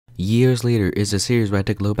Years Later is a series where I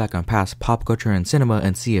take a look back on past pop culture and cinema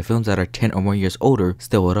and see if films that are 10 or more years older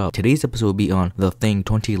still hold up. Today's episode will be on The Thing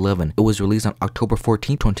 2011. It was released on October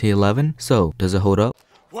 14, 2011. So, does it hold up?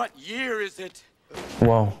 What year is it?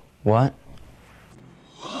 Whoa, what?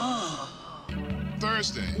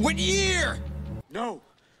 Thursday. What year? No.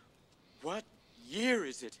 What year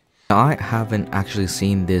is it? I haven't actually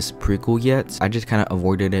seen this prequel yet. I just kind of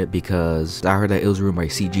avoided it because I heard that it was ruined by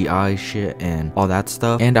CGI shit and all that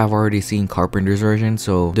stuff. And I've already seen Carpenter's version,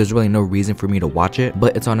 so there's really no reason for me to watch it.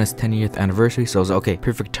 But it's on its 10th anniversary, so I was like, okay,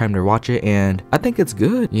 perfect time to watch it. And I think it's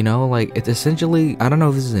good, you know, like it's essentially, I don't know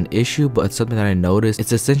if this is an issue, but it's something that I noticed.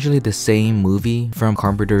 It's essentially the same movie from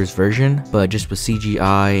Carpenter's version, but just with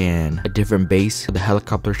CGI and a different base. The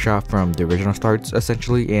helicopter shot from the original starts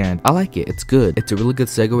essentially, and I like it. It's good. It's a really good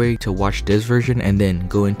segue to watch this version and then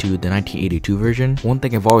go into the 1982 version. One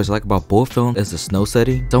thing I've always liked about both films is the snow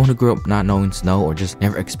setting. Someone who grew up not knowing snow or just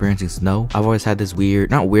never experiencing snow, I've always had this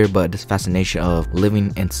weird, not weird, but this fascination of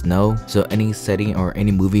living in snow. So any setting or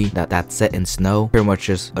any movie that's set in snow, pretty much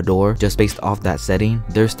just adore, just based off that setting.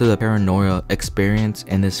 There's still a paranoia experience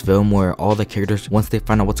in this film where all the characters, once they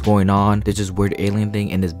find out what's going on, there's this weird alien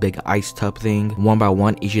thing and this big ice tub thing. One by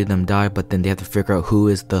one, each of them die, but then they have to figure out who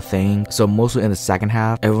is the thing. So mostly in the second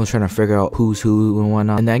half, everyone's trying to figure out who's who and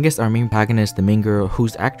whatnot. And then I guess our main protagonist, the main girl,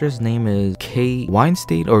 whose actress name is Kate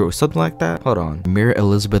Weinstein or something like that. Hold on, Mira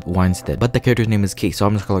Elizabeth Winstead, but the character's name is Kate, so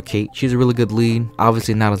I'm just call her Kate. She's a really good lead.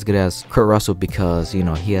 Obviously not as good as Kurt Russell because, you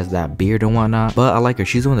know, he has that beard and whatnot, but I like her.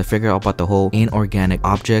 She's the one to figure out about the whole inorganic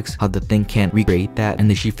objects, how the thing can't recreate that, and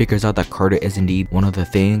then she figures out that Carter is indeed one of the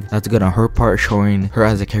things. That's good on her part, showing her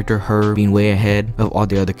as a character, her being way ahead of all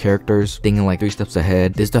the other characters, thinking like 3 steps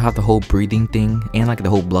ahead. They still have the whole breathing thing and like the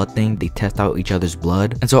whole blood thing. They test out each other's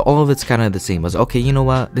blood, and so all of it's kind of the same. I was okay, you know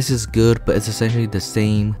what, this is good, but it's essentially the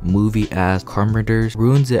same movie as Carpenter's.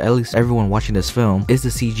 Ruins it, at least everyone watching this film, is the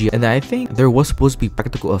CG. And I think there was supposed to be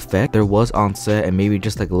practical effect, there was on set and maybe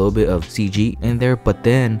just like a little bit of CG in there, but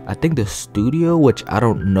then I think the studio, which I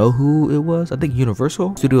don't know who it was, I think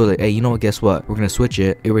Universal Studio was like, hey, you know what, guess what, we're gonna switch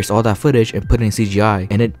it, erase all that footage and put it in CGI,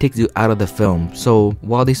 and it takes you out of the film. So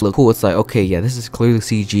while these look cool, it's like, okay, yeah, this is clearly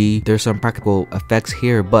CG, there's some practical effects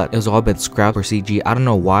here, but it's all been scrapped for CG. I don't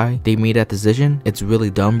know why they made that decision. It's really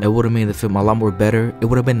dumb. It would have made the film a lot more better. It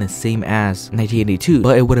would have been the same as 1982,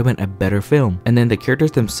 but it would have been a better film. And then the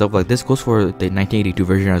characters themselves, like this goes for the 1982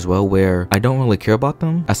 version as well, where I don't really care about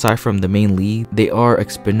them aside from the main lead. They are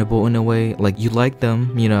expendable in a way, like you like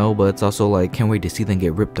them, you know, but it's also like can't wait to see them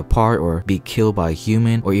get ripped apart or be killed by a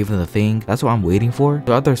human or even the thing. That's what I'm waiting for.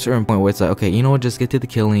 So at a certain point where it's like, okay, you know what, just get to the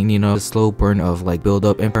killing, you know, the slow burn of like build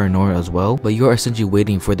up and paranoia as well, but you're essentially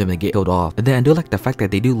waiting for them to get killed off. And then I do like the fact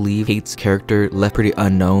that they do leave Kate's character left pretty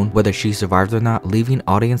unknown, whether she survived or not, leaving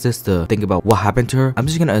audiences to think about what happened to her. I'm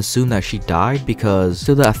just gonna assume that she died because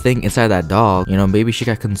still that thing inside that dog, you know, maybe she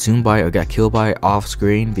got consumed by it or got killed by it off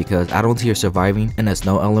screen, because I don't see her surviving in the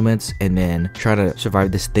snow elements and then try to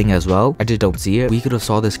survive this thing as well. I just don't see it. We could have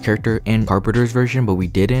saw this character in Carpenter's version, but we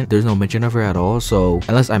didn't. There's no mention of her at all, so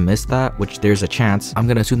unless I missed that, which there's a chance, I'm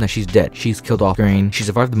gonna assume that she's dead. She's killed off screen. She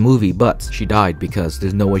survived the movie, but she died because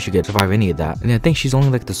there's no way she could survive any of that. And I think she's only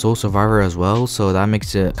like the sole survivor as well, so that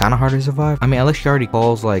makes it kind of hard to survive. I mean, unless she already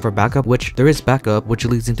calls like for backup, which there is backup, which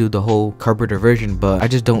leads into the whole Carpenter version, but I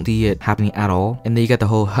just don't see it happening at all. And then you got the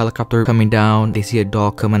whole helicopter coming down, they see a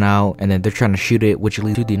dog coming out, and then they're trying to shoot it, which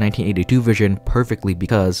leads to the 1982 version perfectly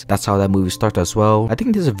because that's how that movie starts as well. I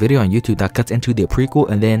think there's a video on YouTube that cuts into the prequel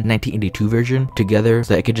and then 1982 version together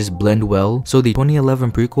so that it could just blend well. So the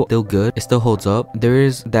 2011 prequel still good, it still holds up. There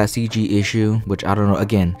is that CG issue, which I don't know,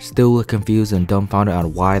 again, still confused and dumbfounded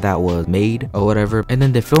on why that was made or whatever. And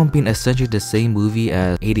then the film being essentially the same movie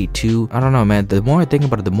as 82, I don't know, man, the more I think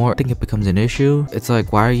about it, the more I think it becomes an issue. It's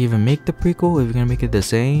like, why you even make the prequel if you're gonna make it the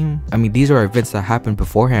same? I mean, these are events that happened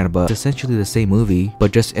beforehand, but it's essentially the same movie,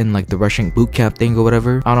 but just in like the Russian boot camp thing or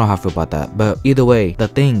whatever. I don't know how I feel about that, but either way, the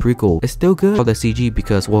Thing prequel is still good for the CG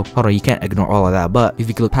because, well, hold on, you can't ignore all of that, but if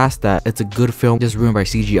you look past that, it's a good film just ruined by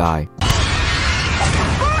CGI.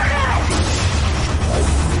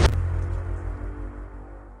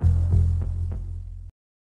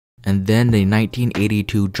 And then the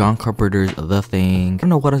 1982 John Carpenter's The Thing. I don't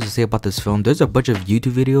know what else to say about this film. There's a bunch of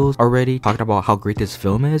YouTube videos already talking about how great this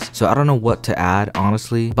film is, so I don't know what to add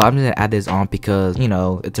honestly, but I'm just gonna add this on because, you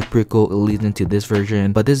know, it's a prequel, it leads into this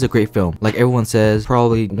version, but this is a great film. Like everyone says,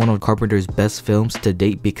 probably one of Carpenter's best films to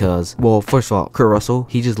date because, well, first of all, Kurt Russell,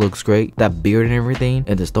 he just looks great. That beard and everything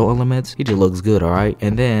and the snow elements, he just looks good, alright?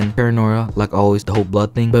 And then paranoia, like always, the whole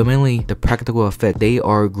blood thing, but mainly the practical effect, they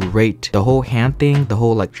are great. The whole hand thing, the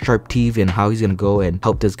whole like sharp disruptive and how he's gonna go and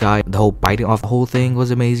help this guy. The whole biting off the whole thing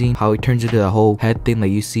was amazing. How it turns into the whole head thing that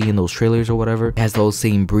you see in those trailers or whatever. It has the whole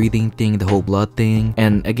same breathing thing, the whole blood thing.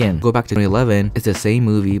 And again, go back to 2011, it's the same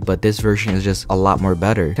movie, but this version is just a lot more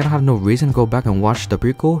better. Kind of have no reason to go back and watch the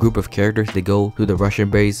prequel. Group of characters, they go to the Russian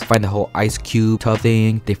base, find the whole ice cube tub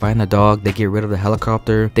thing, they find the dog, they get rid of the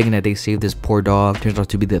helicopter, thinking that they saved this poor dog. Turns out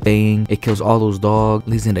to be the thing. It kills all those dogs,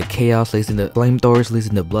 leads into chaos, leads into flamethrowers, leads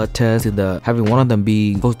into blood tests, into having one of them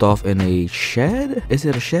be closed off in a shed. Is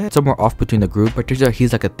it a shed? Somewhere off between the group, but turns out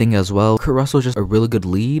he's like a thing as well. Kurt Russell's just a really good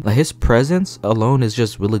lead. Like his presence alone is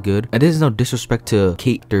just really good. And this is no disrespect to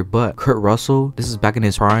Kate, but Kurt Russell, this is back in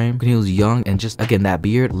his prime when he was young, and just again that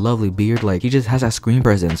beard, lovely beard. Like he just has that screen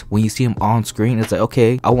presence. When you see him on screen, it's like,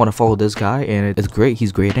 okay, I want to follow this guy, and it's great.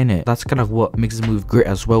 He's great in it. That's kind of what makes this movie great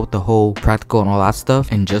as well, with the whole practical and all that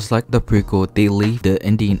stuff. And just like the prequel, they leave the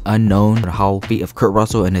ending unknown. How fate of Kurt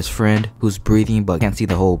Russell and his friend who's breathing but can't see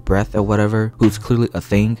the whole breath or whatever, who's clearly a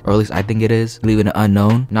thing, or at least I think it is, leaving it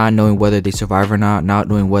unknown, not knowing whether they survive or not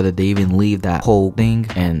knowing whether they even leave that whole thing.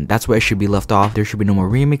 And that's where it should be left off. There should be no more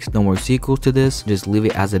remakes, no more sequels to this. Just leave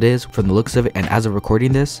it as it is from the looks of it. And as of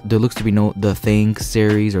recording this, there looks to be no The Thing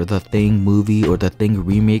series or The Thing movie or The Thing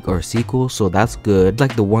remake or sequel, so that's good.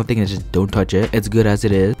 Like the one thing is just don't touch it. It's good as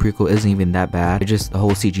it is. Prequel isn't even that bad. It's just the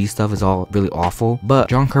whole CG stuff is all really awful. But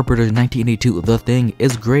John Carpenter's 1982 The Thing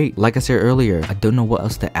is great. Like I said earlier, I don't know what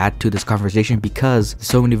else to add to this conversation because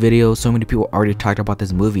so many videos, so many people already talked about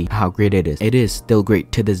this movie, how great it is. It is still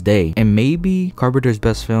great to this day. And maybe Carpenter's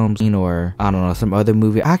best films, or I don't know, some other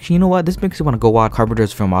movie. Actually, you know what? This makes me want to go watch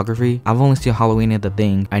Carpenter's filmography. I've only seen Halloween and The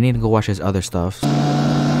Thing. I need to go watch his other stuff.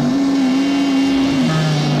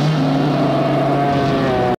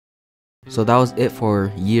 So that was it for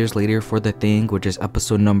Years Later for The Thing, which is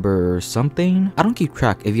episode number something. I don't keep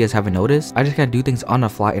track if you guys haven't noticed. I just kind of do things on the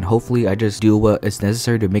fly, and hopefully I just do what is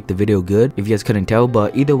necessary to make the video good, if you guys couldn't tell.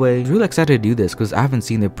 But either way, I'm really excited to do this because I haven't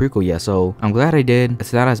seen the prequel yet, so I'm glad I did.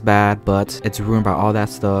 It's not as bad, but it's ruined by all that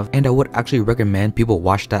stuff. And I would actually recommend people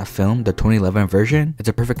watch that film, the 2011 version. It's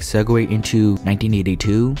a perfect segue into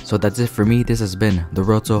 1982. So that's it for me. This has been The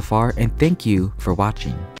Road So Far, and thank you for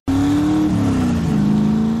watching.